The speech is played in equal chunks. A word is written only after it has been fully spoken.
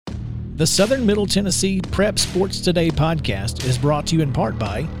The Southern Middle Tennessee Prep Sports Today podcast is brought to you in part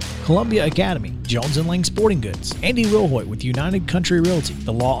by Columbia Academy, Jones & Lang Sporting Goods, Andy Wilhoit with United Country Realty,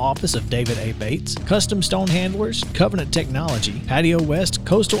 the law office of David A. Bates, Custom Stone Handlers, Covenant Technology, Patio West,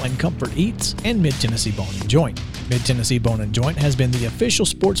 Coastal and Comfort Eats, and Mid-Tennessee Bone & Joint. Mid-Tennessee Bone & Joint has been the official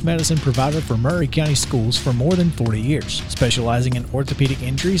sports medicine provider for Maury County Schools for more than 40 years. Specializing in orthopedic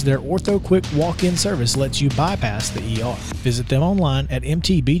injuries, their Ortho Quick walk-in service lets you bypass the ER. Visit them online at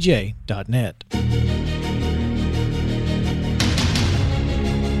mtbj.net.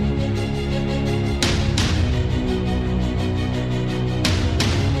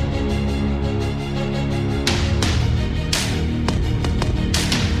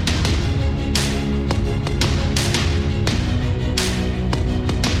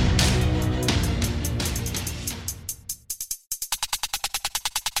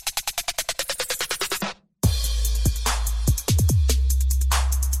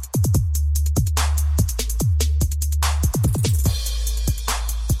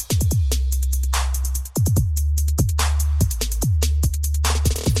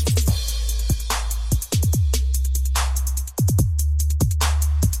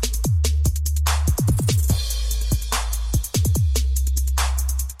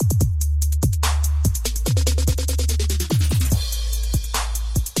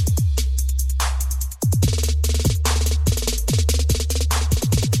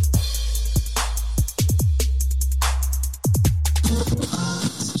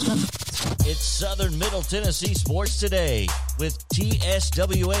 Tennessee Sports Today with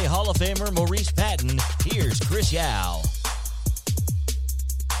TSWA Hall of Famer Maurice Patton. Here's Chris Yao.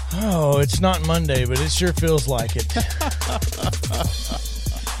 Oh, it's not Monday, but it sure feels like it.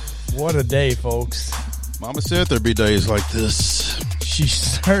 What a day, folks. Mama said there'd be days like this. She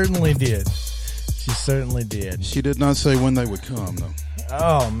certainly did. She certainly did. She did not say when they would come, though.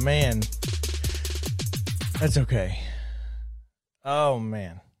 Oh, man. That's okay. Oh,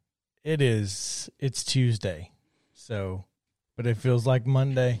 man. It's Tuesday, but it feels like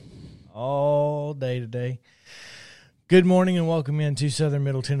Monday all day today. Good morning and welcome into Southern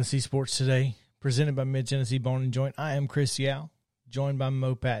Middle Tennessee Sports Today, presented by Mid-Tennessee Bone & Joint. I am Chris Yao, joined by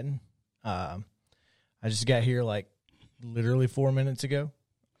Mo Patton. I just got here like literally 4 minutes ago.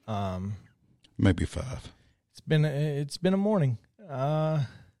 Maybe 5. It's been a morning.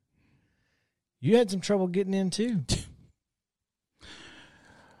 You had some trouble getting in too.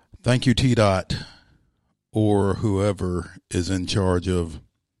 Thank you, TDOT, or whoever is in charge of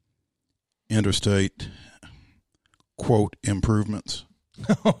interstate, quote, improvements.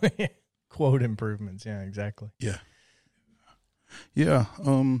 Oh, yeah. Quote improvements. Yeah, exactly. Yeah. Yeah.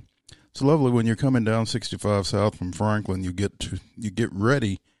 It's lovely when you're coming down 65 South from Franklin, you get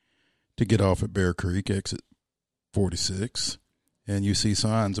ready to get off at Bear Creek, exit 46, and you see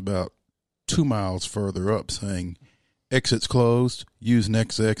signs about 2 miles further up saying, exit's closed, use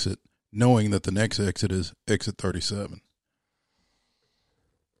next exit, knowing that the next exit is exit 37.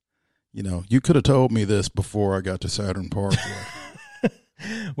 You know, you could have told me this before I got to Saturn Parkway.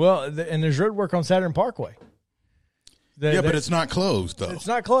 Well, and there's road work on Saturn Parkway. But it's not closed, though. It's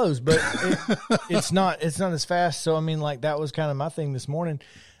not closed, but it's not as fast. So, I mean, like, that was kind of my thing this morning.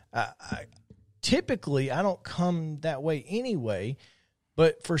 Typically, I don't come that way anyway,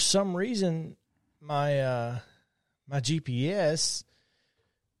 but for some reason, my GPS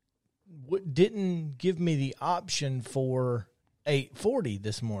didn't give me the option for 840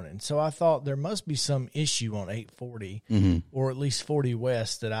 this morning. So I thought there must be some issue on 840 or at least 40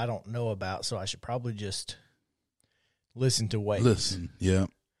 West that I don't know about. So I should probably just listen to Waze. Listen. Yeah.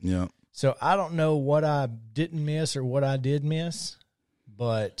 Yeah. So I don't know what I didn't miss or what I did miss,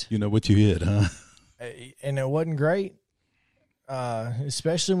 but you know what you hit, huh? And it wasn't great.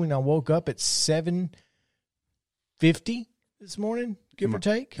 Especially when I woke up at 7:50 this morning, give or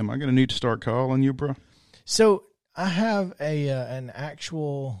take. Am I going to need to start calling you, bro? So I have an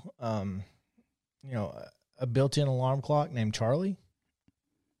actual, a built-in alarm clock named Charlie,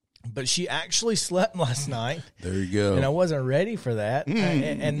 but she actually slept last night. There you go. And I wasn't ready for that.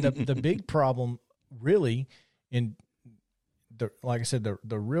 And the big problem, really, like I said,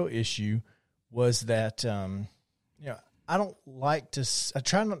 the real issue was that, I don't like to. I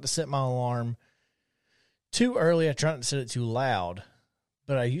try not to set my alarm too early. I try not to set it too loud,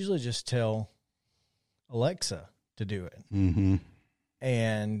 but I usually just tell Alexa to do it. Mm-hmm.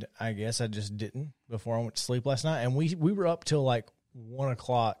 And I guess I just didn't before I went to sleep last night. And we were up till like 1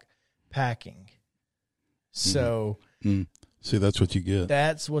 o'clock packing. So See, that's what you get.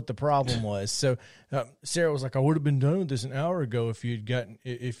 That's what the problem was. So Sarah was like, I would have been done with this an hour ago if you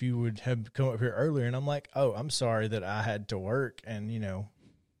would have come up here earlier. And I'm like, oh, I'm sorry that I had to work and,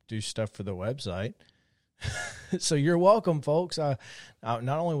 do stuff for the website. So you're welcome, folks. I not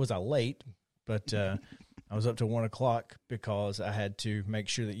only was I late, but I was up to 1 o'clock because I had to make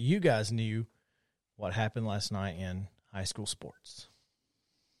sure that you guys knew what happened last night in high school sports.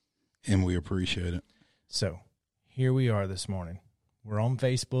 And we appreciate it. So here we are this morning. We're on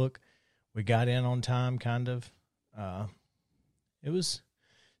Facebook. We got in on time, kind of. It's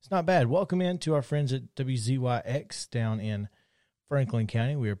not bad. Welcome in to our friends at WZYX down in Franklin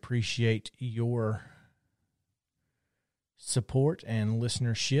County. We appreciate your support and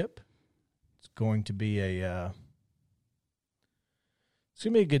listenership. It's going to be a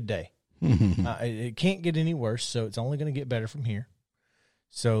good day. It can't get any worse, so it's only going to get better from here.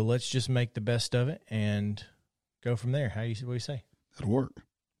 So let's just make the best of it and go from there. What do you say? That'll work.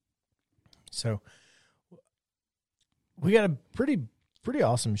 So we got a pretty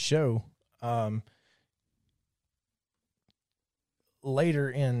awesome show. Later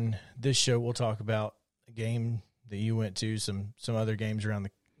in this show, we'll talk about a game that you went to, some other games around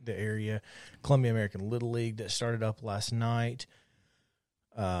the area, Columbia American Little League that started up last night.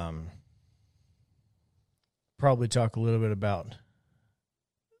 Probably talk a little bit about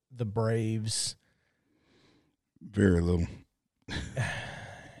the Braves. Very little.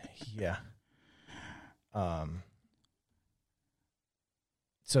 Yeah.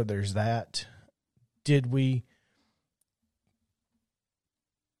 So there's that. Did we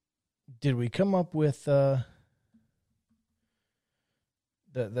come up with the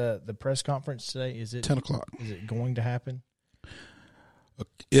press conference today? Is it 10 o'clock? Is it going to happen?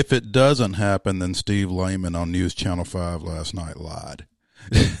 If it doesn't happen, then Steve Lehman on News Channel 5 last night lied.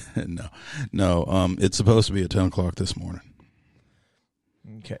 No. It's supposed to be at 10 o'clock this morning.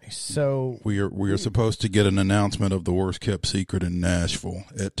 Okay, so we are supposed to get an announcement of the worst kept secret in Nashville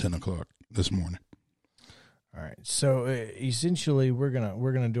at 10 o'clock this morning. All right, so essentially we're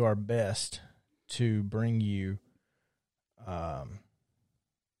gonna do our best to bring you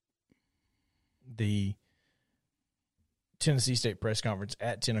the Tennessee State press conference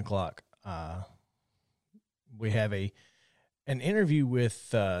at 10 o'clock. We have an interview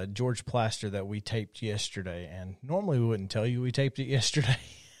with George Plaster that we taped yesterday, and normally we wouldn't tell you we taped it yesterday.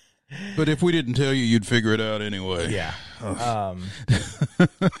 But if we didn't tell you, you'd figure it out anyway. Yeah.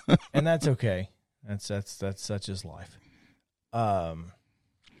 And that's okay. That's such as life.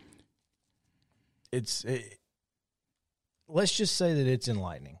 Let's just say that it's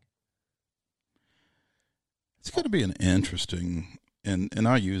enlightening. It's going to be an interesting, and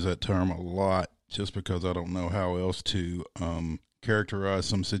I use that term a lot just because I don't know how else to characterize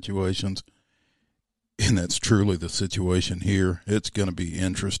some situations, and that's truly the situation here. It's going to be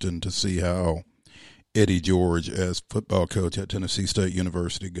interesting to see how Eddie George, as football coach at Tennessee State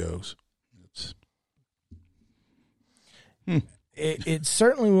University, goes. It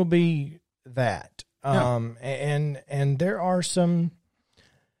certainly will be that. Yeah. And there are some,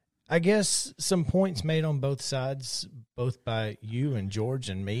 I guess, some points made on both sides, both by you and George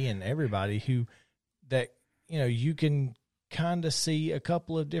and me and everybody that you can kind of see a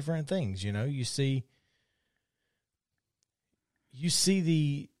couple of different things. You see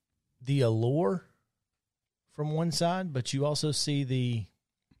the allure from one side, but you also see the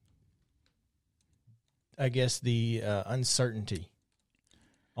uncertainty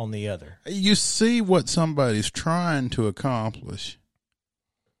on the other. You see what somebody's trying to accomplish.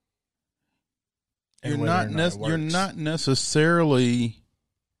 You're not necessarily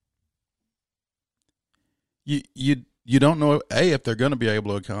you don't know A, if they're going to be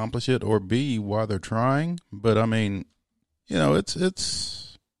able to accomplish it, or B, why they're trying. But I mean,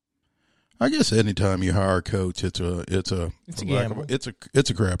 it's I guess anytime you hire a coach, it's a gamble. It's a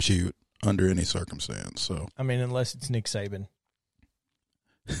crapshoot under any circumstance. So I mean, unless it's Nick Saban.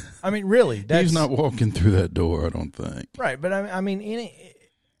 I mean, really, he's not walking through that door, I don't think. Right, but I mean, any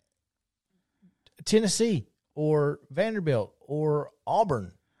Tennessee or Vanderbilt or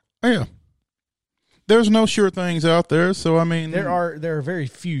Auburn. Yeah. There's no sure things out there, so I mean there are very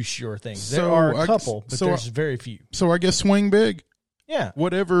few sure things. There are a couple, but there's very few. So I guess swing big. Yeah.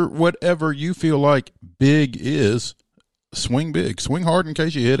 Whatever you feel like big is, swing big. Swing hard in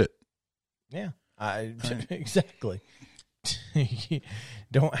case you hit it. Yeah. Exactly.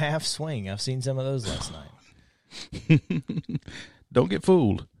 Don't half swing. I've seen some of those last night. Don't get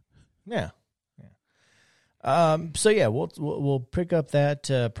fooled. Yeah. So yeah, we'll pick up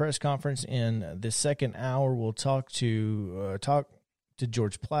that press conference in the second hour. We'll talk to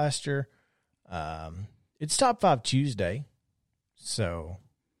George Plaster. It's Top 5 Tuesday, so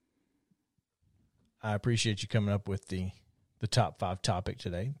I appreciate you coming up with the top 5 topic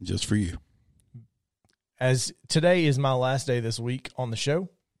today. Just for you. As today is my last day this week on the show,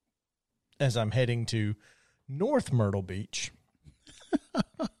 as I'm heading to North Myrtle Beach.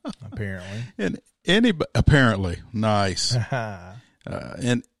 Apparently. And apparently, nice.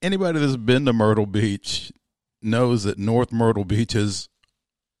 And anybody that's been to Myrtle Beach knows that North Myrtle Beach is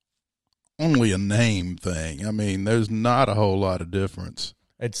only a name thing. I mean, there's not a whole lot of difference.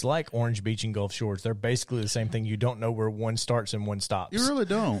 It's like Orange Beach and Gulf Shores. They're basically the same thing. You don't know where one starts and one stops. You really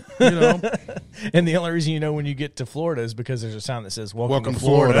don't. You know. And the only reason you know when you get to Florida is because there's a sign that says "Welcome to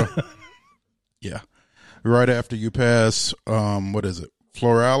Florida." Yeah, right after you pass, what is it,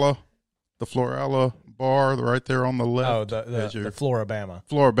 Florala? The Florala bar right there on the left. Oh, the Florabama.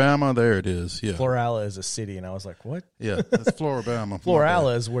 Florabama, there it is. Yeah, Florala is a city, and I was like, what? Yeah, that's Florabama.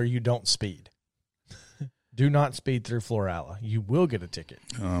 Florala is where you don't speed. Do not speed through Florala. You will get a ticket.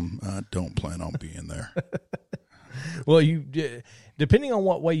 I don't plan on being there. Well, you depending on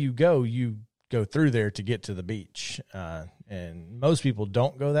what way you go through there to get to the beach. And most people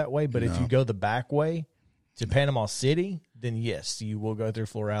don't go that way, but if you go the back way to Panama City, then yes, you will go through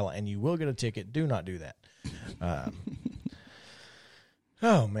Florala and you will get a ticket. Do not do that.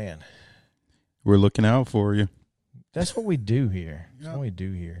 Oh, man. We're looking out for you. That's what we do here. That's what we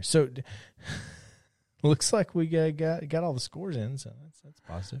do here. So looks like we got all the scores in, so that's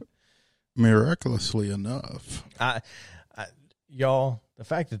positive. Miraculously enough. Y'all, the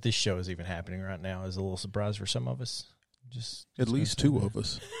fact that this show is even happening right now is a little surprise for some of us. Just at least two of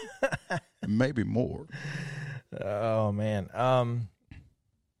us. Maybe more. Oh, man.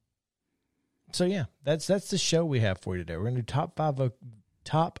 So, yeah, that's the show we have for you today. We're going to do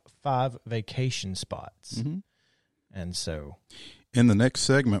top five vacation spots. Mm-hmm. And so in the next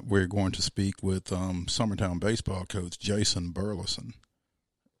segment, we're going to speak with Summertown baseball coach Jason Burleson.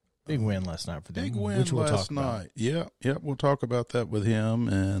 Big win last night for them. Big win which we'll last talk about. night. Yeah, we'll talk about that with him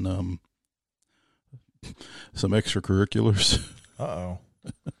and some extracurriculars. Uh-oh.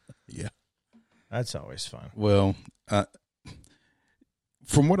 Yeah. That's always fun. Well,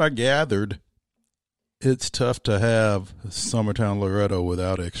 from what I gathered, it's tough to have Summertown Loretto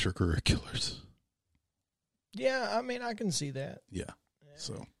without extracurriculars. Yeah, I mean, I can see that. Yeah.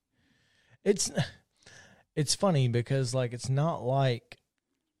 So it's funny because it's not like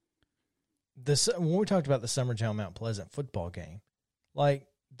when we talked about the Summertown Mount Pleasant football game,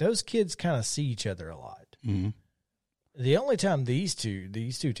 those kids kind of see each other a lot. Mm-hmm. The only time these two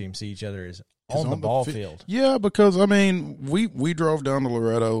teams see each other is on the ball field. Yeah, because I mean, we drove down to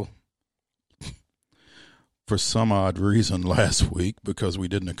Loretto for some odd reason last week because we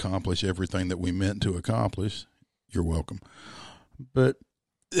didn't accomplish everything that we meant to accomplish. You're welcome. But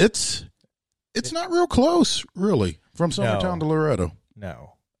it's not real close, really, from Summertown to Loretto.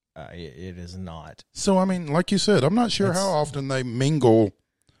 No, it is not. So, I mean, like you said, I'm not sure how often they mingle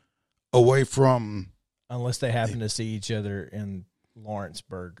away from. Unless they happen to see each other in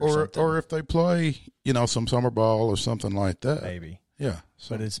Lawrenceburg or something. Or if they play, some summer ball or something like that. Maybe. Yeah.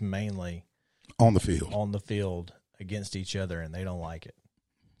 So. But it's mainly on the field. On the field against each other, and they don't like it.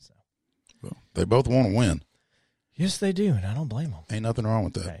 So. Well, they both want to win. Yes, they do, and I don't blame them. Ain't nothing wrong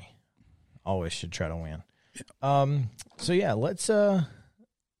with that. Hey, always should try to win. Yeah. So yeah, let's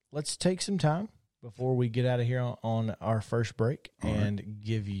take some time before we get out of here on our first break and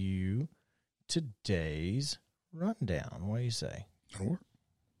give you today's rundown. What do you say? That'll work.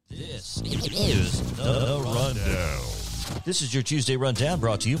 This is the Rundown. This is your Tuesday Rundown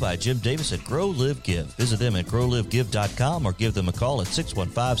brought to you by Jim Davis at Grow Live Give. Visit them at growlivegive.com or give them a call at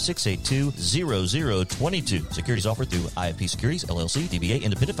 615-682-0022. Securities offered through IFP Securities, LLC, DBA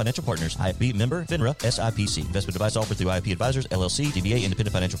Independent Financial Partners, IFP member, FINRA, SIPC. Investment advice offered through IFP Advisors, LLC, DBA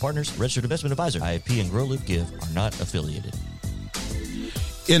Independent Financial Partners, Registered Investment Advisor. IFP and Grow Live Give are not affiliated.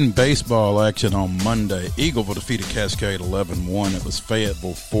 In baseball action on Monday, Eagleville defeated Cascade 11-1. It was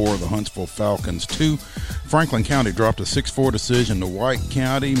Fayetteville 4, the Huntsville Falcons 2. Franklin County dropped a 6-4 decision to White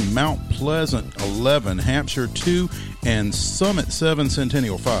County. Mount Pleasant 11, Hampshire 2, and Summit 7,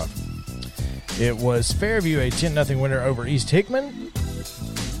 Centennial 5. It was Fairview, a 10-0 winner over East Hickman.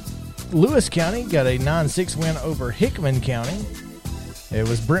 Lewis County got a 9-6 win over Hickman County. It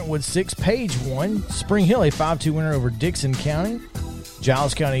was Brentwood 6, Page 1. Spring Hill, a 5-2 winner over Dixon County.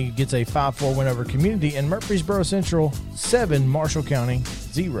 Giles County gets a 5-4 win over Community, and Murfreesboro Central 7, Marshall County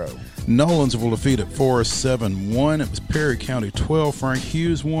 0. Nolensville defeated Forest 7-1. It was Perry County 12, Frank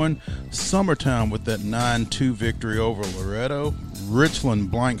Hughes 1. Summertown with that 9-2 victory over Loretto. Richland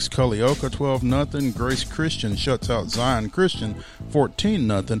blanks Culleoka 12-0. Grace Christian shuts out Zion Christian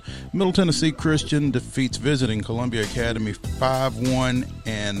 14-0. Middle Tennessee Christian defeats visiting Columbia Academy 5-1,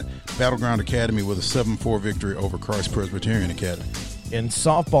 and Battleground Academy with a 7-4 victory over Christ Presbyterian Academy. In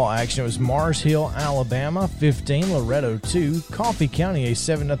softball action, it was Mars Hill, Alabama, 15, Loretto 2. Coffee County, a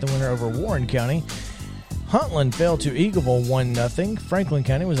 7-0 winner over Warren County. Huntland fell to Eagleville 1-0. Franklin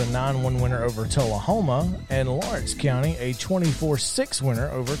County was a 9-1 winner over Tullahoma. And Lawrence County, a 24-6 winner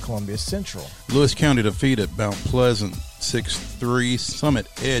over Columbia Central. Lewis County defeated Mount Pleasant 6-3. Summit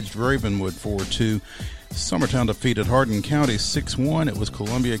edged Ravenwood 4-2. Summertown defeated Hardin County 6-1. It was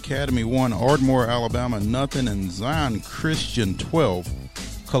Columbia Academy 1, Ardmore, Alabama 0, and Zion Christian 12,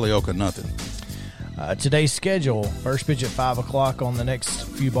 Culleoka 0. Today's schedule, first pitch at 5 o'clock on the next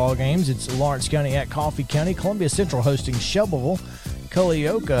few ball games. It's Lawrence County at Coffee County, Columbia Central hosting Shelbyville,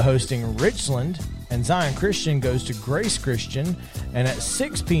 Culleoka hosting Richland, and Zion Christian goes to Grace Christian. And at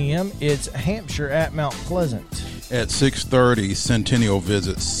 6 p.m., it's Hampshire at Mount Pleasant. At 6:30, Centennial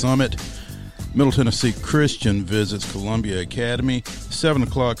visits Summit. Middle Tennessee Christian visits Columbia Academy. 7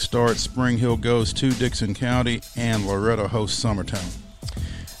 o'clock start, Spring Hill goes to Dixon County, and Loretto hosts Summertown.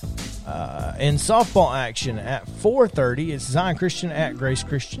 In softball action at 4:30, it's Zion Christian at Grace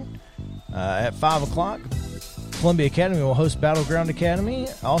Christian. At 5 o'clock, Columbia Academy will host Battleground Academy.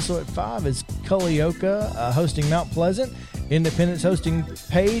 Also at 5 is Culleoka hosting Mount Pleasant. Independence hosting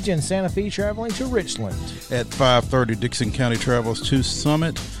Page, and Santa Fe traveling to Richland. At 5:30, Dixon County travels to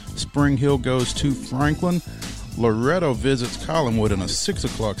Summit. Spring Hill goes to Franklin. Loretto visits Collinwood in a 6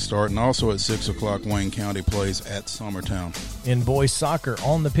 o'clock start, and also at 6 o'clock, Wayne County plays at Summertown. In boys soccer,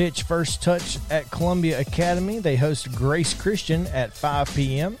 on the pitch, first touch at Columbia Academy. They host Grace Christian at 5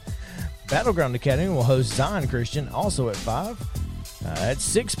 p.m. Battleground Academy will host Zion Christian, also at 5. At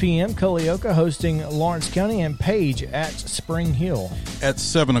 6 p.m., Culleoka hosting Lawrence County, and Page at Spring Hill. At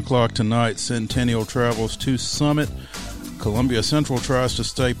 7 o'clock tonight, Centennial travels to Summit. Columbia Central tries to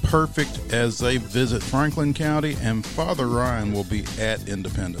stay perfect as they visit Franklin County, and Father Ryan will be at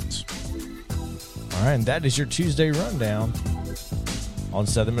Independence. All right, and that is your Tuesday rundown on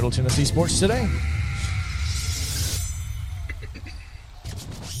Southern Middle Tennessee Sports Today.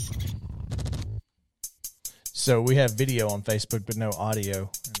 So we have video on Facebook, but no audio,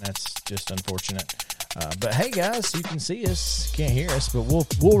 and that's just unfortunate. But hey, guys, you can see us, can't hear us, but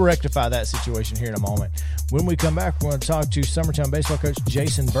we'll rectify that situation here in a moment. When we come back, we're going to talk to Summertown baseball coach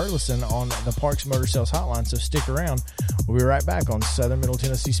Jason Burleson on the Parks Motor Sales Hotline, so stick around. We'll be right back on Southern Middle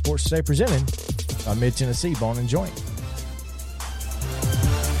Tennessee Sports Today, presented by Mid-Tennessee Bone and Joint.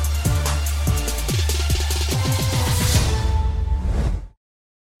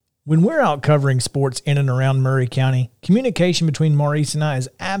 When we're out covering sports in and around Maury County, communication between Maurice and I is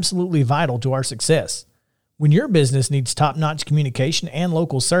absolutely vital to our success. When your business needs top-notch communication and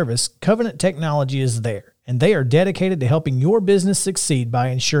local service, Covenant Technology is there, and they are dedicated to helping your business succeed by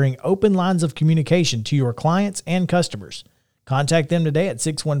ensuring open lines of communication to your clients and customers. Contact them today at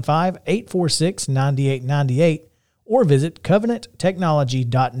 615-846-9898 or visit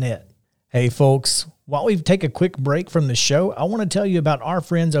covenanttechnology.net. Hey folks, while we take a quick break from the show, I want to tell you about our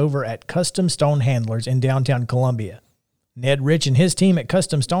friends over at Custom Stone Handlers in downtown Columbia. Ned Rich and his team at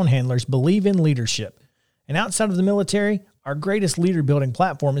Custom Stone Handlers believe in leadership. And outside of the military, our greatest leader-building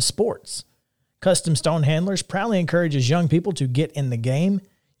platform is sports. Custom Stone Handlers proudly encourages young people to get in the game.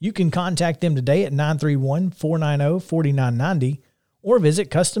 You can contact them today at 931-490-4990 or visit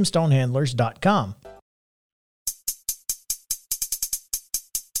CustomStonehandlers.com.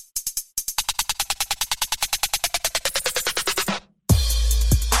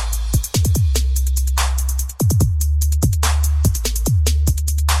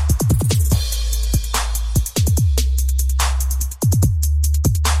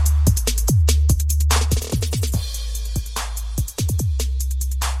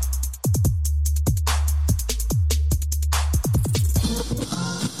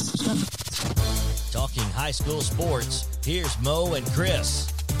 School sports. Here's Mo and Chris.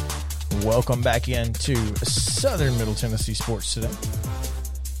 Welcome back into Southern Middle Tennessee Sports Today,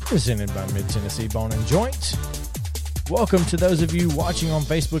 presented by Mid-Tennessee Bone and Joint. Welcome to those of you watching on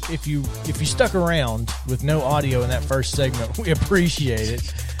Facebook. If you stuck around with no audio in that first segment, we appreciate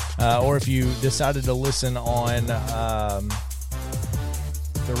it. Or if you decided to listen on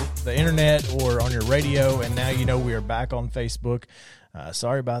the internet or on your radio, and now you know we are back on Facebook.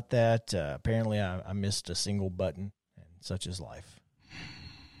 Sorry about that. Apparently, I missed a single button, and such is life.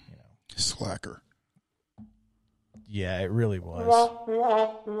 You know, slacker. Yeah, it really was.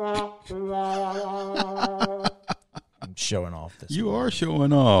 I'm showing off this. You are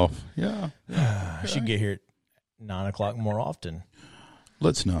showing off. Yeah. I should get here at 9 o'clock more often.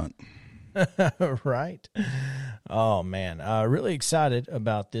 Let's not. Right. Oh man, really excited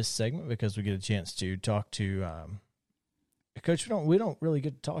about this segment because we get a chance to talk to. Coach, we don't really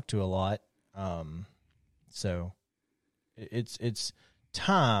get to talk to a lot, so It's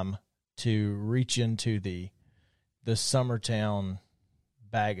time to reach into the Summertown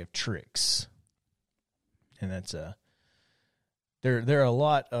bag of tricks, and that's there are a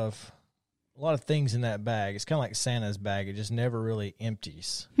lot of things in that bag. It's kind of like Santa's bag; it just never really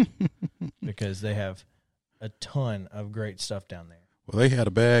empties because they have a ton of great stuff down there. Well, they had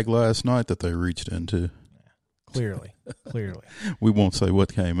a bag last night that they reached into. Clearly. We won't say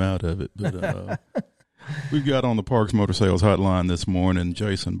what came out of it, but we've got on the Parks Motor Sales Hotline this morning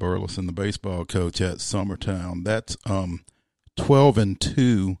Jason Burleson, the baseball coach at Summertown. That's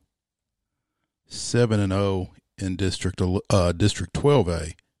 12-2, 7-0 in District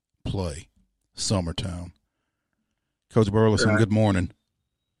 12A play, Summertown. Coach Burleson, Good morning.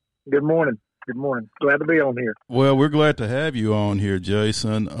 Good morning. Good morning. Glad to be on here. Well, we're glad to have you on here,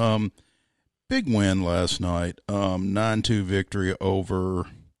 Jason. Big win last night, 9-2 victory over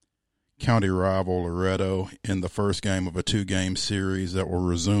county rival Loretto in the first game of a 2-game series that will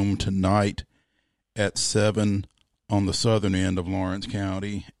resume tonight at 7 on the southern end of Lawrence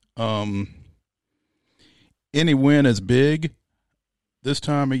County. Any win is big this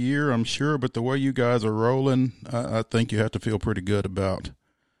time of year, I'm sure, but the way you guys are rolling, I think you have to feel pretty good about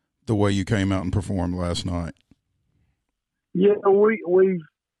the way you came out and performed last night. Yeah,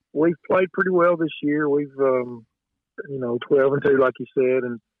 we've played pretty well this year. We've 12-2, like you said,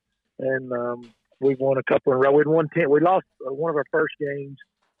 and we've won a couple in a row. We'd won 10. We lost one of our first games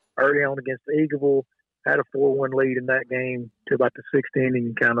early on against Eagleville. Had a 4-1 lead in that game to about the 6th inning,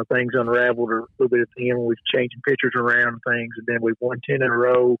 and kind of things unraveled a little bit at the end when we were changing pitchers around and things. And then we won 10 in a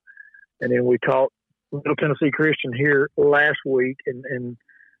row, and then we caught Middle Tennessee Christian here last week, and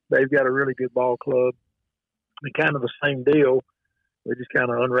they've got a really good ball club. And kind of the same deal. We just kind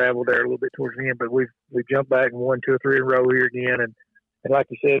of unraveled there a little bit towards the end, but we've jumped back and won 2 or 3 in a row here again. And like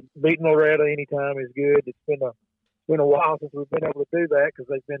you said, beating Loretto anytime is good. It's been a while since we've been able to do that because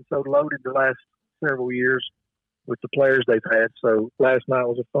they've been so loaded the last several years with the players they've had. So last night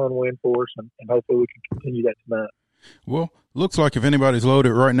was a fun win for us, and hopefully we can continue that tonight. Well, looks like if anybody's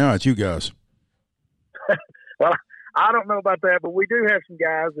loaded right now, it's you guys. Well, I don't know about that, but we do have some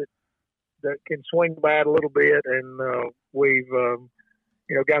guys that can swing the bat a little bit, and we've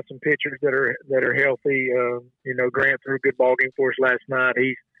got some pitchers that are healthy. Grant threw a good ball game for us last night.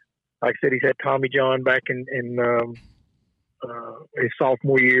 Like I said, he's had Tommy John back in his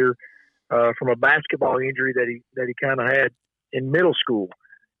sophomore year from a basketball injury that he kind of had in middle school,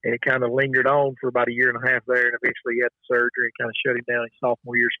 and it kind of lingered on for about a year and a half there, and eventually he had the surgery and kind of shut him down his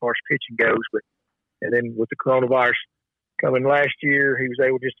sophomore year as far as pitching goes. And then with the coronavirus coming last year, he was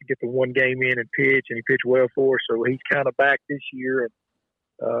able just to get the 1 game in and pitch, and he pitched well for us. So he's kind of back this year,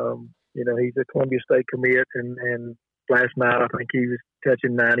 and he's a Columbia State commit. And last night I think he was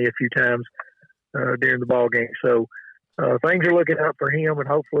touching 90 a few times during the ball game. So things are looking up for him, and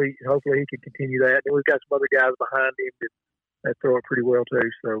hopefully he can continue that. And we've got some other guys behind him that throw it pretty well too.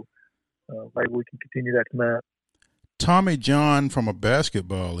 So maybe we can continue that tonight. Tommy John from a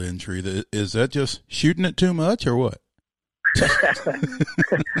basketball injury, is that just shooting it too much or what?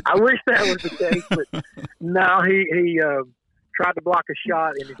 I wish that was the case, but no, he tried to block a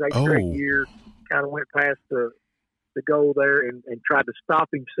shot in his 8th grade year, kind of went past the goal there and tried to stop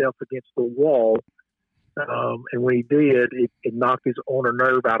himself against the wall. And when he did, it knocked his ulnar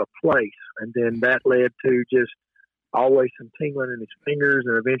nerve out of place. And then that led to just always some tingling in his fingers.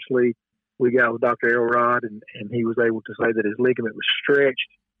 And eventually we got with Dr. Elrod, and he was able to say that his ligament was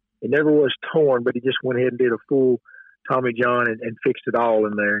stretched. It never was torn, but he just went ahead and did a full Tommy John and fixed it all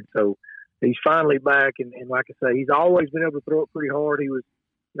in there. So he's finally back. And like I say, he's always been able to throw it pretty hard. He was,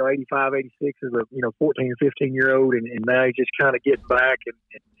 85, 86 as a, 14 or 15 year old. And now he's just kind of getting back and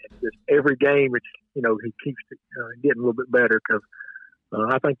just every game, it's, he keeps getting a little bit better because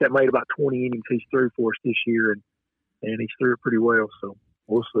I think that made about 20 innings he's threw for us this year. And he's threw it pretty well. So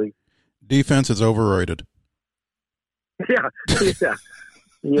we'll see. Defense is overrated. Yeah.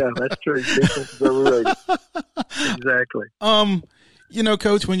 Yeah, that's true. Defense is overrated. Exactly.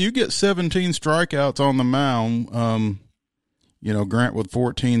 Coach, when you get 17 strikeouts on the mound, Grant with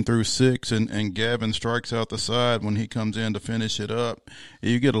 14 through 6, and Gavin strikes out the side when he comes in to finish it up.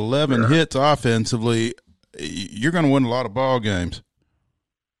 You get 11 hits offensively. You're going to win a lot of ball games.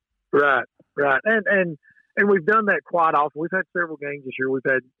 Right. And we've done that quite often. We've had several games this year. We've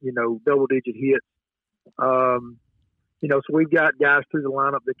had, double-digit hits. So we've got guys through the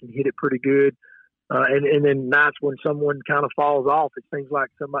lineup that can hit it pretty good. And then nights when someone kind of falls off, it seems like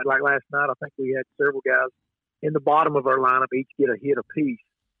somebody, like last night, I think we had several guys in the bottom of our lineup each get a hit apiece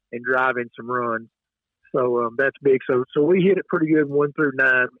and drive in some runs. So that's big. So we hit it pretty good 1 through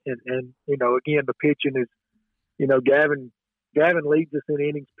 9. And again, the pitching is, Gavin leads us in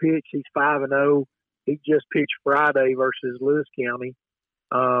innings pitched. He's 5-0. He just pitched Friday versus Lewis County.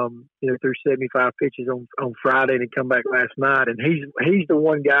 Threw 75 pitches on Friday and come back last night. And he's the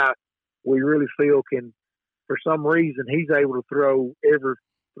one guy we really feel can, for some reason, he's able to throw every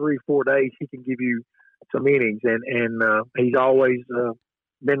 3 or 4 days. He can give you some innings, and he's always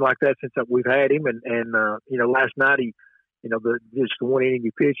been like that since we've had him. And last night he, just the 1 inning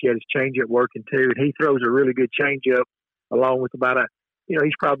he pitched, he had his changeup working too, and he throws a really good changeup along with about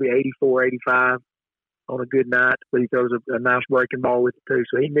he's probably 84, 85 on a good night, but he throws a nice breaking ball with it too.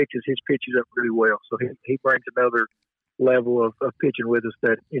 So he mixes his pitches up really well. So he brings another level of pitching with us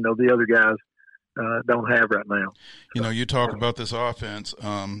that the other guys don't have right now. You talk about this offense,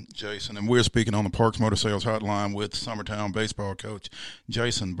 Jason, and we're speaking on the Parks Motor Sales Hotline with Summertown baseball coach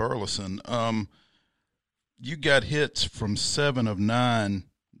Jason Burleson. You got hits from 7 of 9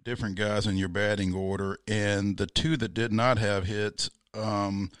 different guys in your batting order, and the 2 that did not have hits,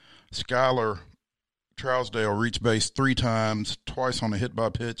 Skylar Trousdale reached base 3 times, twice on a hit by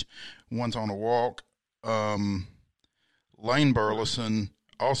pitch, once on a walk. Lane Burleson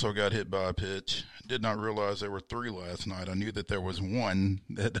also got hit by a pitch. Did not realize there were 3 last night. I knew that there was 1.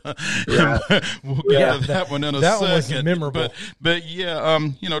 That we'll get to that one in a second. That was memorable. But yeah,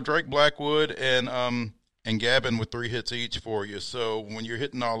 Drake Blackwood and Gavin with 3 hits each for you. So when you're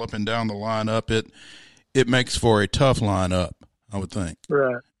hitting all up and down the lineup, it makes for a tough lineup, I would think.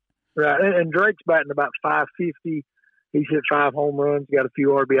 Right. And Drake's batting about 550. He's hit 5 home runs, got a few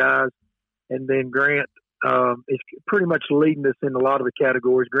RBIs, and then Grant is pretty much leading us in a lot of the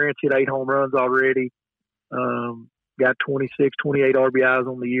categories. Grant's hit 8 home runs already, got 26, 28 RBIs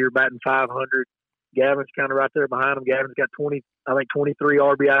on the year, batting 500. Gavin's kind of right there behind him. Gavin's got 23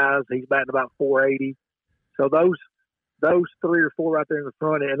 RBIs. He's batting about 480. So those 3 or 4 right there in the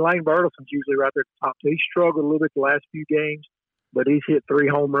front, and Lane Burleson's usually right there at the top. So he's struggled a little bit the last few games, but he's hit 3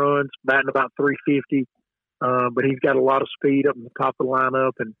 home runs, batting about 350. But he's got a lot of speed up in the top of the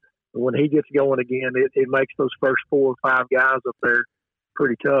lineup, and when he gets going again, it makes those first 4 or 5 guys up there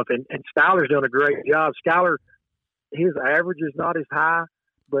pretty tough. And Skylar's done a great job. Skylar, his average is not as high,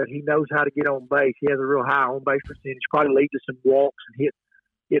 but he knows how to get on base. He has a real high on base percentage. Probably leads us in walks and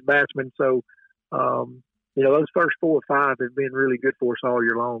hit batsmen. So, those first 4 or 5 have been really good for us all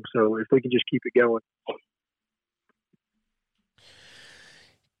year long. So if we can just keep it going.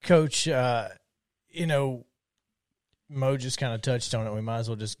 Coach, Mo just kind of touched on it. We might as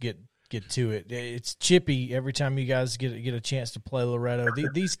well just get to it. It's chippy every time you guys get a chance to play Loretto.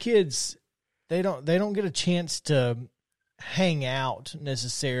 These kids, they don't get a chance to hang out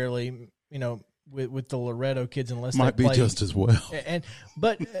necessarily, with the Loretto kids unless might they play. Be just as well.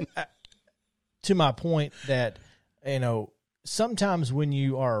 But to my point that sometimes when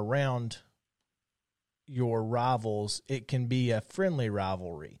you are around your rivals, it can be a friendly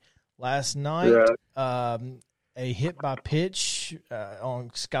rivalry. Last night, a hit by pitch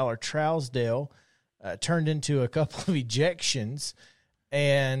on Skylar Trousdale turned into a couple of ejections,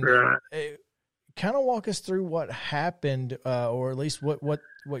 and kind of walk us through what happened, or at least what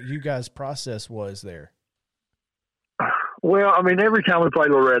you guys' process was there. Well, every time we play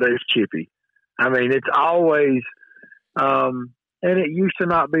Loretto, it's chippy. It's always, and it used to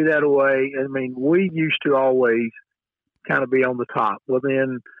not be that way. We used to always kind of be on the top. Well,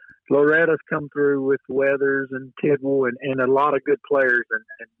 then Loretta's come through with Weathers and Tidwell and a lot of good players,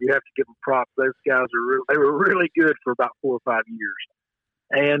 and you have to give them props. Those guys they were really good for about 4 or 5 years.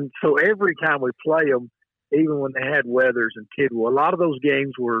 And so every time we play them, even when they had Weathers and Tidwell, a lot of those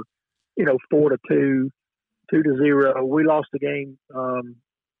games were, 4-2, 2-0. We lost the game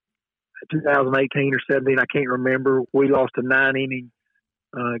 2018 or 17, I can't remember. We lost a 9-inning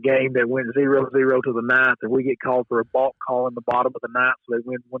game that went 0-0 to the 9th, and we get called for a balk call in the bottom of the 9th, so they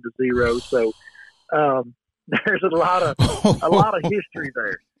win 1-0. So there's a lot of history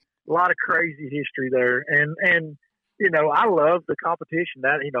there, a lot of crazy history there, and I love the competition.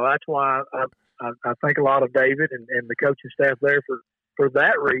 That's why I think a lot of David and the coaching staff there for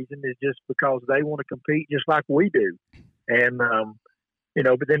that reason, is just because they want to compete just like we do, and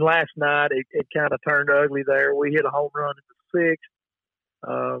but then last night it kind of turned ugly there. We hit a home run in the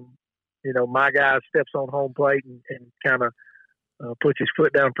 6th. My guy steps on home plate and kind of puts his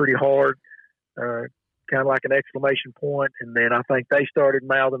foot down pretty hard, kind of like an exclamation point. And then I think they started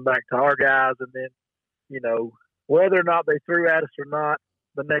mouthing back to our guys. And then, whether or not they threw at us or not,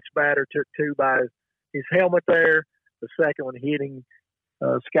 the next batter took 2 by his helmet there. The second one hitting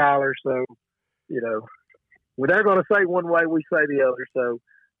Skylar. So, when they're going to say one way, we say the other. So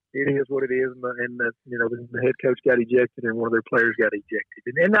it is what it is. And the head coach got ejected and one of their players got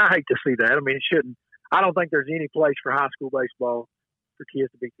ejected. And I hate to see that. It shouldn't. I don't think there's any place for high school baseball for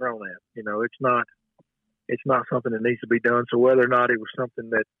kids to be thrown at. It's not something that needs to be done. So whether or not it was something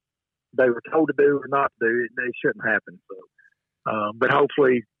that they were told to do or not to do, it shouldn't happen. So, but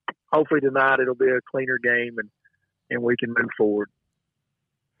hopefully tonight it'll be a cleaner game and we can move forward.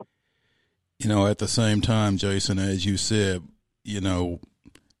 At the same time, Jason, as you said,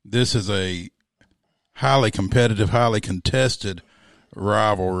 this is a highly competitive, highly contested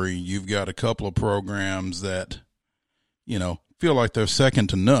rivalry. You've got a couple of programs that, feel like they're second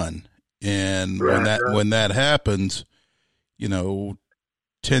to none. And when that happens,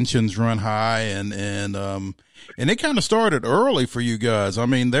 tensions run high and it kind of started early for you guys. I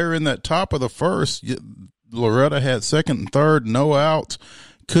mean, they're in that top of the first. Loretta had second and third, no outs,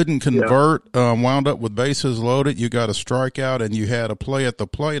 couldn't convert, wound up with bases loaded. You got a strikeout and you had a play at the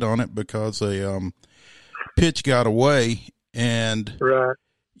plate on it because a pitch got away. And,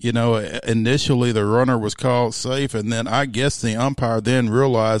 initially the runner was called safe, and then I guess the umpire then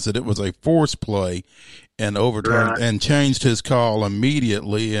realized that it was a force play and overturned and changed his call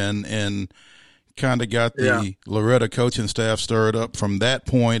immediately and kind of got the Loretta coaching staff stirred up from that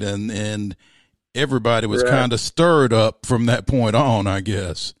point, and everybody was kind of stirred up from that point on, I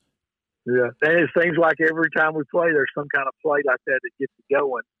guess. Yeah, and it seems like every time we play, there's some kind of play like that gets it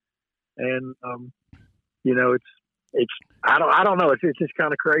going, and it's I don't know. It's just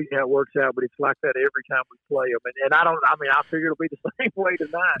kind of crazy how it works out, but it's like that every time we play them. And I figure it'll be the same way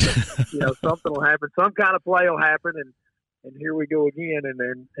tonight. Something will happen, some kind of play will happen, and here we go again. And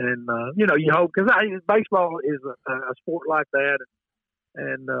you hope, because baseball is a sport like that.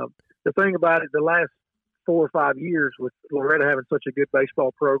 And the thing about it, the last 4 or 5 years with Loretta having such a good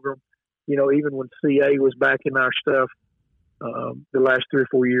baseball program, even when CA was back in our stuff, the last 3 or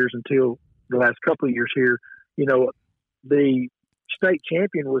 4 years until the last couple of years here, the state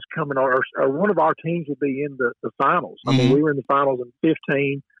champion was coming, or one of our teams would be in the finals. I mean, we were in the finals in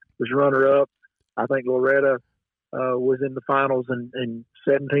 15, was runner-up. I think Loretta was in the finals in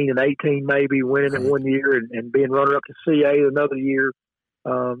 17 and 18, maybe, winning it one year and being runner-up to CA another year.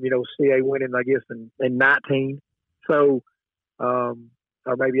 CA winning, I guess, in 19. So, or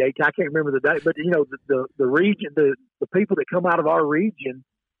maybe 18. I can't remember the date. But, the region, the people that come out of our region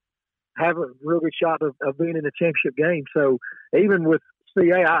have a real good shot of being in a championship game. So even with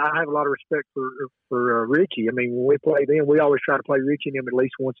CA, I have a lot of respect for Richie. I mean, when we play them, we always try to play Richie and him at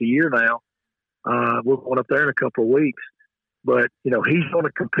least once a year now. We're going up there in a couple of weeks. But, he's going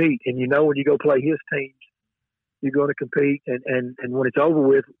to compete. And, when you go play his teams, you're going to compete. And when it's over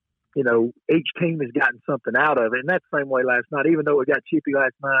with, each team has gotten something out of it. And that's the same way last night. Even though it got chippy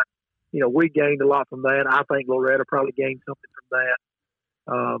last night, we gained a lot from that. I think Loretta probably gained something from that.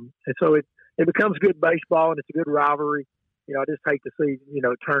 And so it becomes good baseball, and it's a good rivalry. I just hate to see,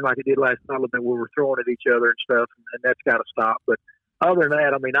 it turn like it did last night a little bit where we're throwing at each other and stuff, and that's got to stop. But other than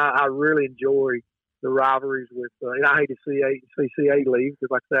that, I mean, I really enjoy the rivalries with, and I hate to see CA leave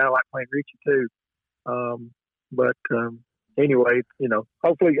because, like I said, I like playing Richie too. But anyway,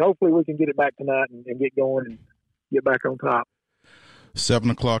 hopefully we can get it back tonight and get going and get back on top.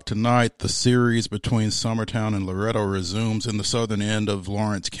 7:00 tonight, the series between Summertown and Loretto resumes in the southern end of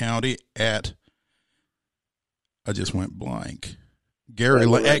Lawrence County at, I just went blank, Gary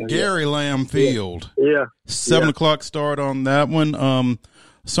Lamb Field. Yeah. 7:00 start on that one.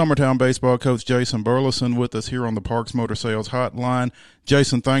 Summertown baseball coach Jason Burleson with us here on the Parks Motor Sales Hotline.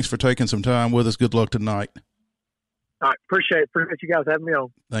 Jason, thanks for taking some time with us. Good luck tonight. All right. Appreciate you guys having me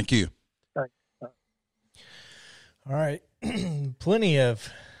on. Thank you. Thanks. All right. Plenty of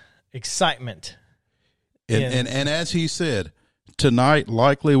excitement. And as he said, tonight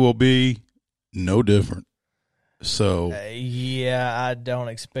likely will be no different. So I don't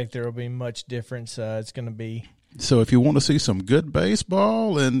expect there will be much difference. It's going to be. So if you want to see some good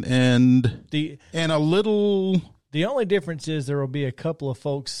baseball and a little. The only difference is there will be a couple of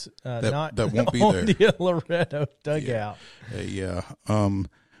folks that won't be on there. The Loretto dugout. Yeah.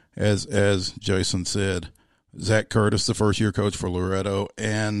 As Jason said, Zach Curtis, the first-year coach for Loretto,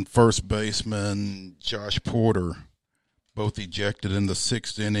 and first baseman Josh Porter, both ejected in the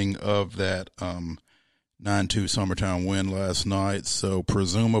 6th inning of that 9-2 Summertown win last night. So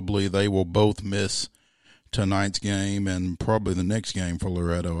presumably they will both miss tonight's game and probably the next game for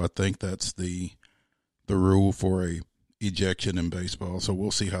Loretto. I think that's the rule for a ejection in baseball. So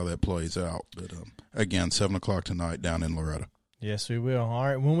we'll see how that plays out. But again, 7:00 tonight down in Loretto. Yes, we will. All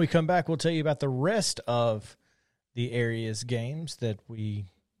right. When we come back, we'll tell you about the rest of the area's games that we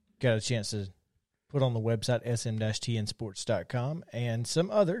got a chance to put on the website, sm-tnsports.com, and some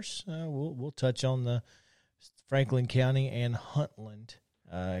others. We'll touch on the Franklin County and Huntland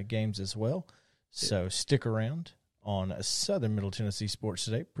games as well. So stick around on Southern Middle Tennessee Sports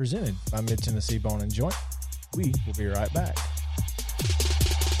Today, presented by Mid-Tennessee Bone and Joint. We will be right back.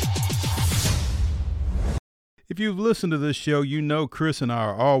 If you've listened to this show, you know Chris and I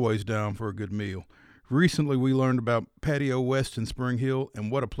are always down for a good meal. Recently, we learned about Patio West in Spring Hill,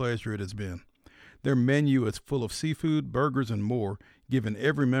 and what a pleasure it has been. Their menu is full of seafood, burgers, and more, giving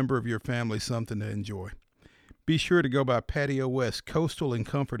every member of your family something to enjoy. Be sure to go by Patio West Coastal and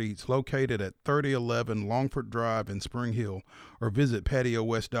Comfort Eats, located at 3011 Longford Drive in Spring Hill, or visit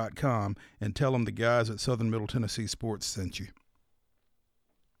patiowest.com and tell them the guys at Southern Middle Tennessee Sports sent you.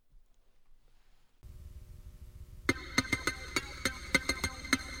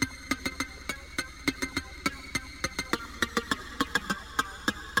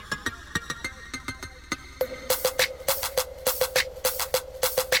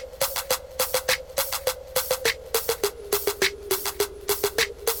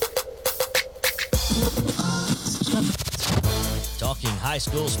 Talking high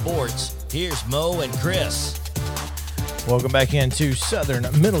school sports, here's Mo and Chris. Welcome back into Southern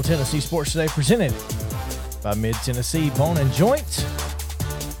Middle Tennessee Sports Today, presented by Mid-Tennessee Bone and Joint.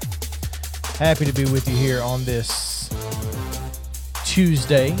 Happy to be with you here on this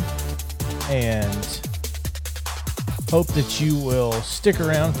Tuesday, and hope that you will stick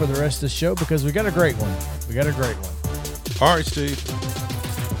around for the rest of the show because we got a great one. All right, Steve.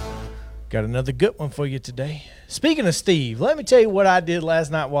 Got another good one for you today. Speaking of Steve, let me tell you what I did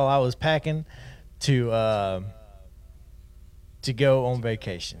last night while I was packing to go on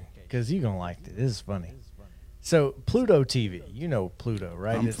vacation, because you're going to like it. This is funny. So Pluto TV, you know Pluto,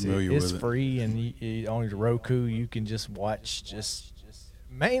 right? I'm familiar with it. It's free, and on your Roku, you can just watch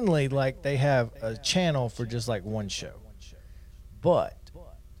mainly like they have a channel for just like one show. But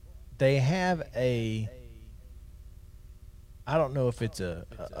they have I don't know if it's a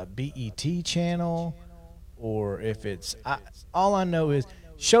BET channel or if it's all I know is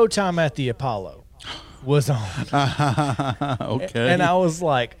Showtime at the Apollo was on. Okay. And I was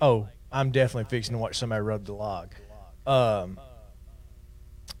like, oh, I'm definitely fixing to watch somebody rub the log.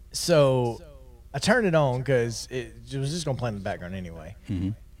 So I turned it on because it was just going to play in the background anyway.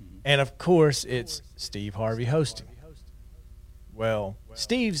 Mm-hmm. And, of course, it's Steve Harvey hosting. Well,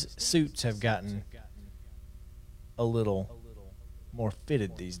 Steve's suits have gotten a little more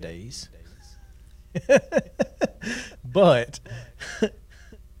fitted these days. But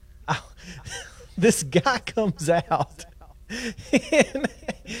this guy comes out in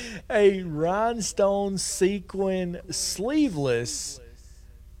a rhinestone sequin sleeveless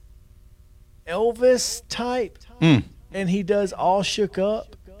Elvis type, and he does All Shook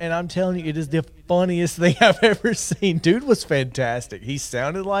Up, and I'm telling you, it is the funniest thing I've ever seen. Dude was fantastic. He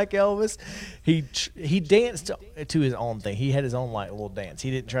sounded like Elvis. He danced to his own thing. He had his own like little dance. He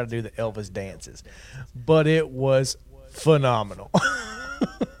didn't try to do the Elvis dances, but it was phenomenal.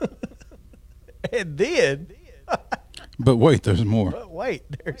 And then, but wait, there's more.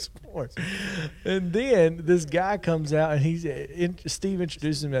 And then this guy comes out, and Steve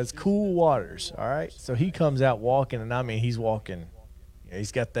introduced him as Cool Waters. All right, so he comes out walking, and I mean, he's walking.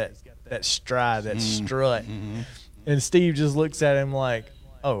 He's got that stride, that strut. Mm-hmm. And Steve just looks at him like,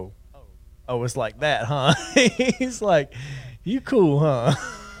 oh, it's like that, huh? He's like, you cool, huh?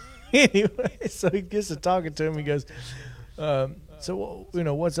 Anyway, so he gets to talking to him. He goes, so,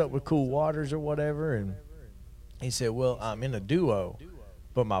 what's up with Cool Waters or whatever? And he said, well, I'm in a duo,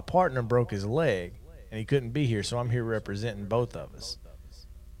 but my partner broke his leg, and he couldn't be here, so I'm here representing both of us.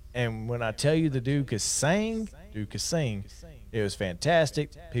 And when I tell you the dude could sing, it was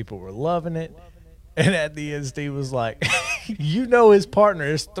fantastic. People were loving it. And at the end, Steve was like, his partner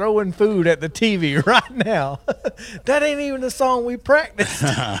is throwing food at the TV right now. That ain't even the song we practiced.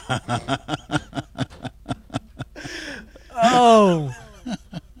 Oh,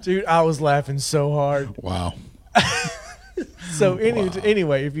 dude, I was laughing so hard. Wow. So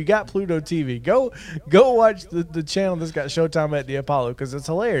anyway, if you got Pluto TV, go watch the channel that's got Showtime at the Apollo, because it's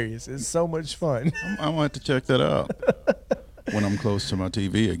hilarious. It's so much fun. I might have to check that out when I'm close to my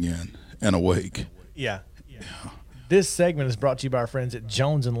TV again and awake. Yeah. This segment is brought to you by our friends at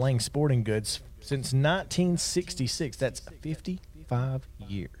Jones and Lang Sporting Goods. Since 1966, that's 55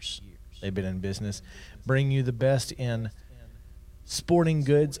 years they've been in business, bringing you the best in sporting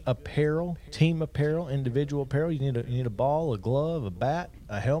goods apparel, team apparel, individual apparel. You need a ball, a glove, a bat,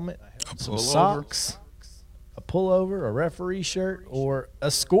 a helmet, some socks, a pullover, a referee shirt, or a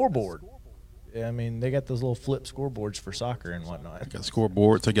scoreboard. I mean, they got those little flip scoreboards for soccer and whatnot. They got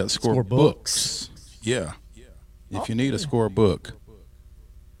scoreboards. They got scorebooks. Yeah. If you need a scorebook,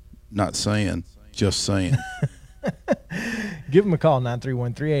 not saying, just saying. Give them a call,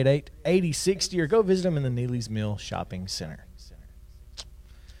 931-388-8060, or go visit them in the Neely's Mill Shopping Center.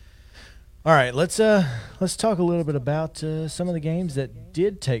 All right, let's talk a little bit about some of the games that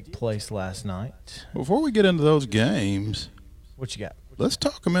did take place last night. Before we get into those games, what you got? Let's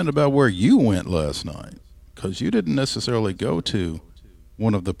talk a minute about where you went last night, because you didn't necessarily go to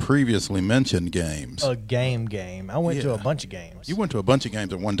one of the previously mentioned games. A game. I went to a bunch of games. You went to a bunch of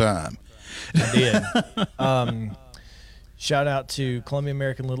games at one time. I did. Shout out to Columbia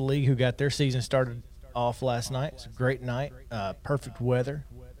American Little League, who got their season started off last night. It's a great night. Perfect weather.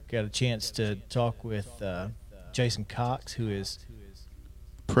 Got a chance to talk with Jason Cox, who is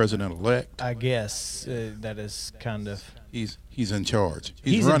president-elect. I guess that is kind of he's in charge.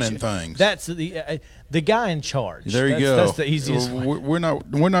 He's running things. That's the guy in charge. There you go. That's the easiest one.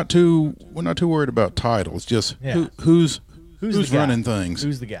 We're not too worried about titles. Just who's running things.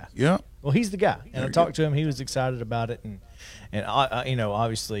 Who's the guy? Yeah. Well, he's the guy, and I talked to him. He was excited about it, and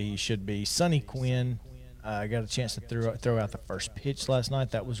obviously he should be. Sonny Quinn. I got a chance to throw out the first pitch last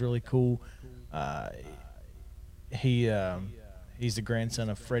night. That was really cool. He's the grandson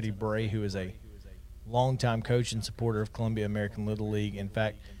of Freddie Bray, who is a longtime coach and supporter of Columbia American Little League. In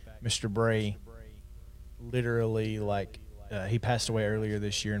fact, Mr. Bray literally, he passed away earlier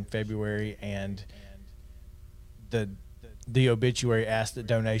this year in February, and the obituary asked that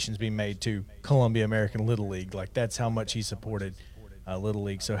donations be made to Columbia American Little League. That's how much he supported Little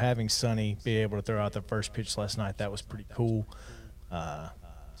League. So having Sonny be able to throw out the first pitch last night, that was pretty cool,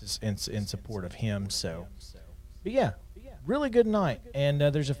 just in support of him. So, but yeah, really good night. And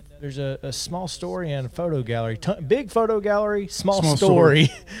there's a small story and a photo gallery, big photo gallery, small story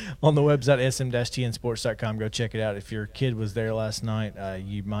on the website sm-tnsports.com. Go check it out. If your kid was there last night,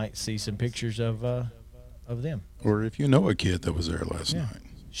 you might see some pictures of them. Or if you know a kid that was there last night,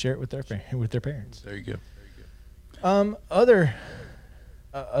 share it with their parents. There you go. Other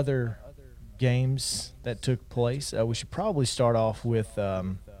games that took place, we should probably start off with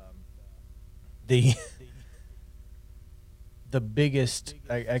the biggest,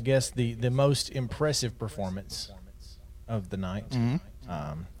 I guess, the most impressive performance of the night.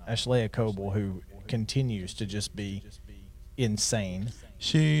 Mm-hmm. Ashlea Coble, who continues to just be insane.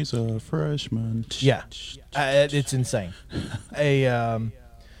 She's a freshman. Yeah, it's insane. A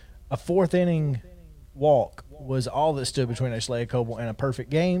fourth inning walk was all that stood between Ashlea Coble and a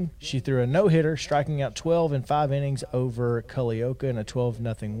perfect game. She threw a no-hitter, striking out 12 in 5 innings over Culleoka in a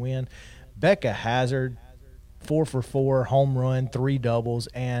 12-0 win. Becca Hazard, 4 for 4, home run, 3 doubles,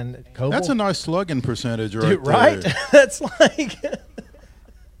 and Coble. That's a nice slugging percentage right Dude, right? there. That's like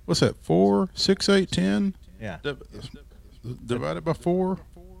what's that? 4, 6, 8, 10? Yeah. Divided by 4?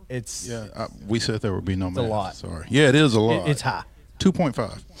 It's we said there would be no math. a lot. Sorry. Yeah, it is a lot. It's high.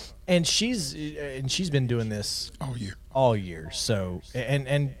 2.5. And she's been doing this all year. So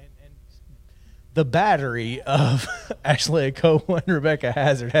and the battery of Ashlea Coble and Rebecca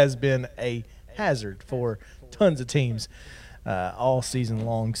Hazard has been a hazard for tons of teams all season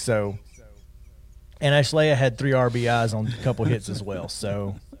long. So, and Ashlea had 3 RBIs on a couple hits as well.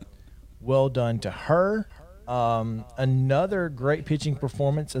 So, well done to her. Another great pitching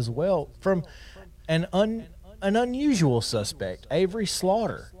performance as well from an unusual suspect, Avery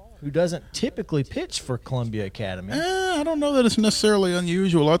Slaughter, who doesn't typically pitch for Columbia Academy. I don't know that it's necessarily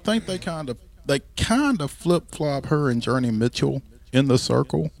unusual. I think they kind of flip-flop her and Journey Mitchell in the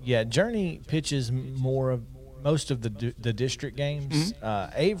circle. Yeah, Journey pitches most of the district games.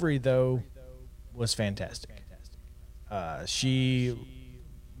 Mm-hmm. Avery, though, was fantastic. She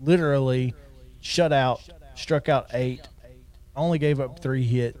literally struck out 8, only gave up 3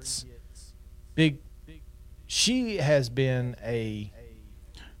 hits. She has been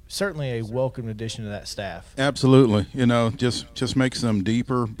certainly a welcome addition to that staff. Absolutely. Just makes them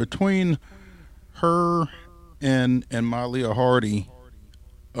deeper. Between her and Malia Hardy,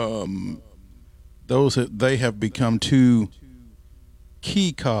 they have become 2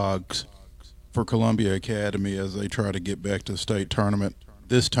 key cogs for Columbia Academy as they try to get back to state tournament,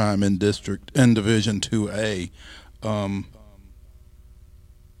 this time in Division 2A.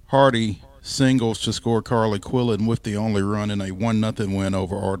 Hardy singles to score Carly Quillen with the only run in a 1-0 win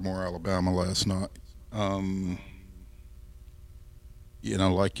over Ardmore, Alabama last night.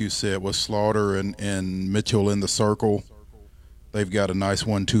 Like you said, with Slaughter and Mitchell in the circle, they've got a nice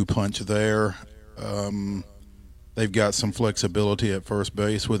 1-2 punch there. They've got some flexibility at first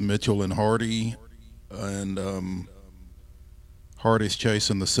base with Mitchell and Hardy, and Hardy's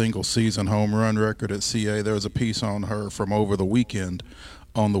chasing the single-season home run record at CA. There was a piece on her from over the weekend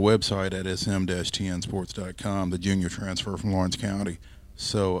on the website at sm-tnsports.com, the junior transfer from Lawrence County.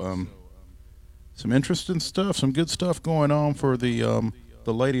 So some interesting stuff, some good stuff going on for the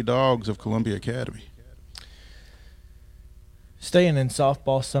Lady Dogs of Columbia Academy. Staying in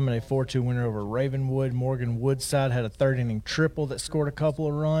softball, Summit a 4-2 winner over Ravenwood. Morgan Woodside had a third-inning triple that scored a couple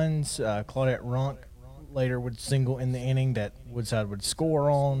of runs. Claudette Runk later would single in the inning that Woodside would score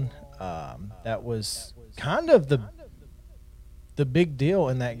on. That was kind of the big deal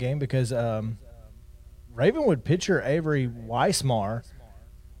in that game because Ravenwood pitcher Avery Weismar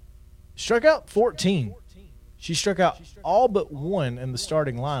struck out 14. She struck out all but one in the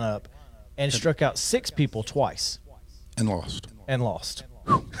starting lineup and struck out 6 people twice. And lost.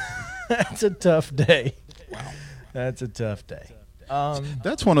 That's a tough day. Wow. That's a tough day.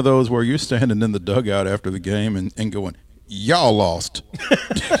 That's one of those where you're standing in the dugout after the game and going, y'all lost.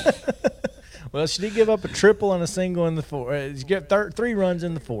 Well, she did give up a triple and a single in the fourth. She got 3 runs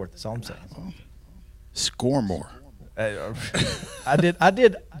in the fourth. That's all I'm saying. Score more. I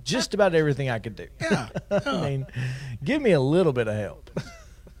did just about everything I could do. Yeah. I mean, give me a little bit of help.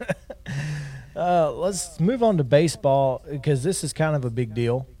 Let's move on to baseball because this is kind of a big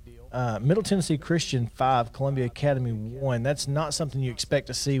deal. Middle Tennessee Christian 5, Columbia Academy 1. That's not something you expect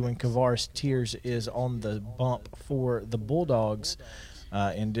to see when Kavaris Tears is on the bump for the Bulldogs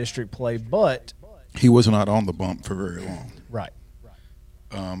in district play, but he was not on the bump for very long. Right.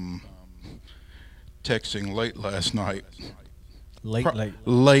 Texting late last night.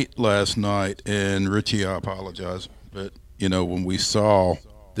 Late last night, and Richie, I apologize, but when we saw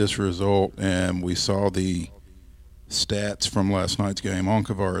this result and we saw the stats from last night's game on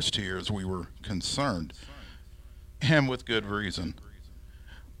Kavaris Tears, we were concerned, and with good reason.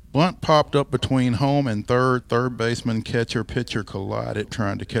 Bunt popped up between home and third baseman, catcher, pitcher collided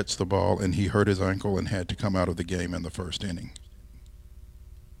trying to catch the ball, and he hurt his ankle and had to come out of the game in the first inning.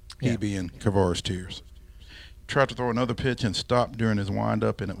 He being Kavaris Tears. Tried to throw another pitch and stopped during his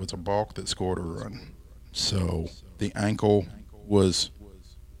windup, and it was a balk that scored a run. So the ankle was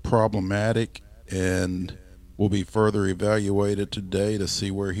problematic and will be further evaluated today to see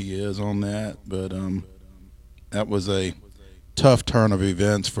where he is on that. But that was a tough turn of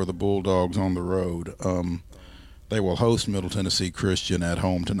events for the Bulldogs on the road. They will host Middle Tennessee Christian at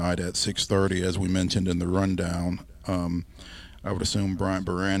home tonight at 6:30, as we mentioned in the rundown. I would assume Bryant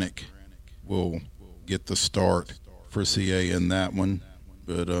Baranek will get the start for CA in that one,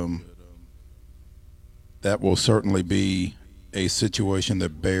 but that will certainly be a situation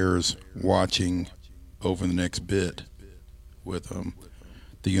that bears watching over the next bit with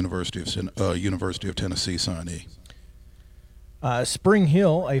the University of Tennessee signee. Spring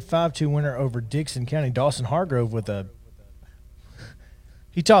Hill, a 5-2 winner over Dixon County. Dawson Hargrove with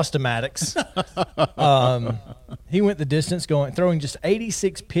he tossed a Maddox. He went the distance, throwing just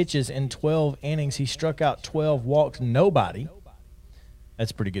 86 pitches in 12 innings. He struck out 12, walked nobody.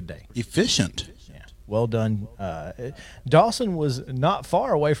 That's a pretty good day. Efficient. Yeah, well done. Dawson was not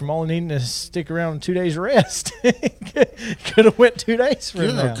far away from only needing to stick around 2 days rest. Could have went 2 days from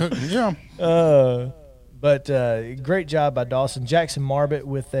now. Yeah. But great job by Dawson. Jackson Marbett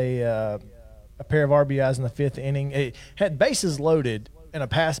with a pair of RBIs in the 5th inning. It had bases loaded, and a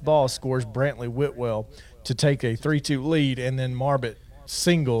pass ball scores Brantley Whitwell to take a 3-2 lead, and then Marbett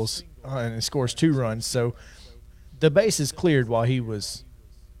singles and scores 2 runs. So the bases cleared while he was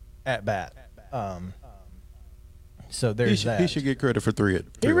at bat. So there's that. He should get credit for 3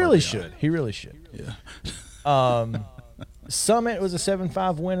 He really should. He really should. Yeah. Summit was a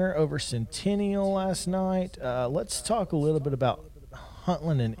 7-5 winner over Centennial last night. Let's talk a little bit about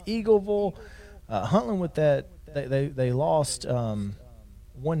Huntland and Eagleville. Huntland with that, they lost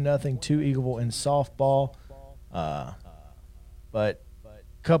 1-0 to Eagleville in softball. But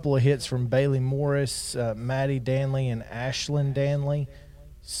a couple of hits from Bailey Morris, Maddie Danley, and Ashlyn Danley.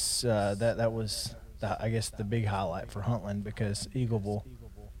 That was, I guess, the big highlight for Huntland because Eagleville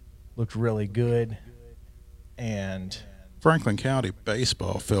looked really good. And Franklin County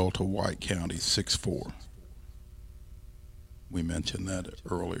baseball fell to White County 6-4. We mentioned that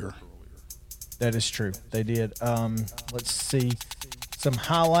earlier. That is true. They did. Let's see some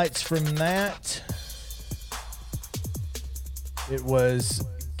highlights from that. It was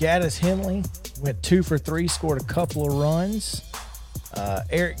Gaddis Henley went 2 for 3, scored a couple of runs.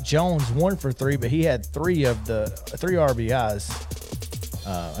 Eric Jones 1 for 3, but he had 3 RBIs.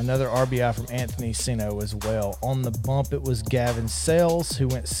 Another RBI from Anthony Sino as well. On the bump, it was Gavin Sells, who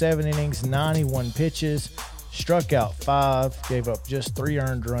went 7 innings, 91 pitches, struck out 5, gave up just 3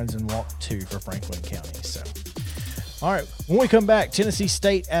 earned runs, and walked 2 for Franklin County. So, all right, when we come back, Tennessee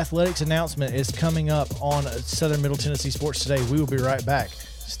State Athletics announcement is coming up on Southern Middle Tennessee Sports Today. We will be right back.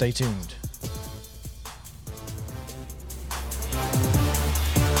 Stay tuned.